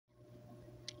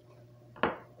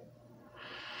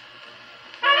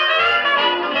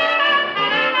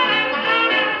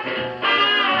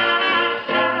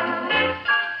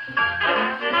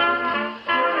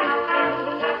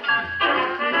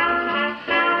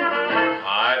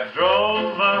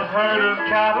herd of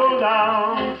cattle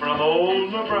down from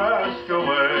old Nebraska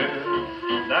way.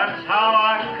 That's how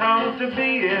I come to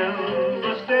be in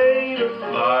the state of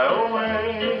Iowa.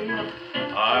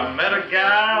 I met a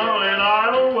gal in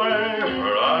Iowa,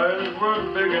 her eyes were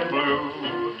big and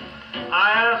blue.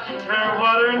 I asked her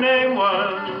what her name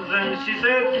was, and she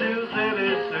said Sioux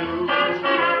City Sioux.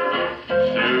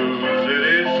 Sioux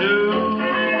City Sioux,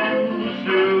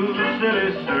 Sioux City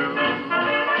Sioux.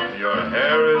 Your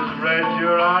hair is red,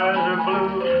 your eyes are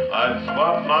blue. I'd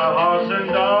swap my horse and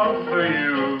dog for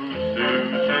you. Sioux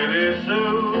City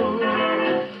Sioux,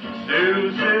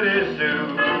 Sioux City Sioux.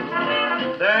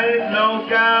 There ain't no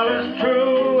gal as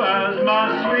true as my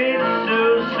sweet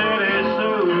Sioux City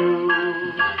Sioux.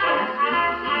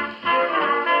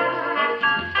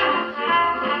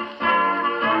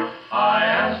 I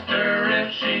asked her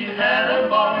if she had a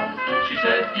beau. She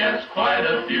said yes, quite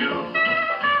a few.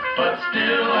 But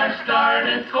still I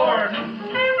started courting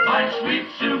my sweet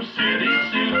Sioux City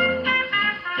Sioux.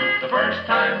 The first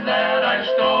time that I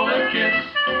stole a kiss,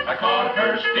 I caught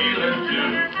her stealing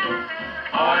too.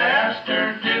 I asked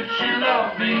her, did she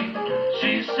love me?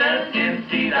 She said,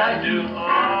 indeed I do.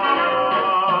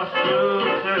 Ah, Sioux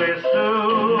City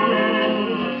Sioux,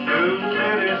 Sioux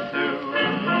City Sioux.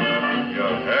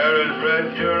 Your hair is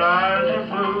red, your eyes are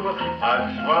blue.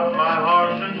 I'd swap my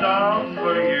horse and dog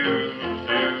for you.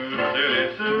 Sioux City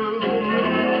Sioux,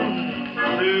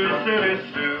 Sioux City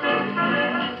Sioux.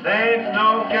 There ain't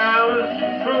no gal as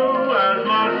true as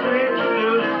my sweet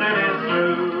Sioux City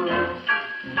Sioux.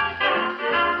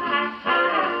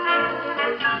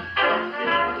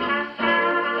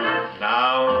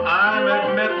 Now I'm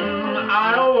admitting I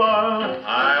owe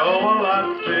a lot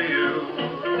to you,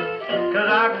 'cause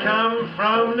I come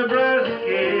from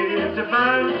Nebraska to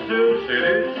find Sioux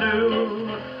City Sioux.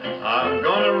 I'm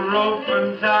gonna rope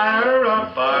and tie her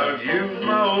up, I'll use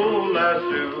my old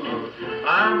lasso.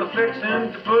 I'm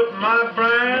a-fixin' to put my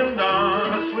brand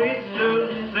on a sweet Sioux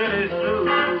City Sioux.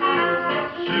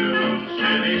 Sioux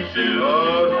City Sioux.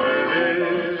 Oh,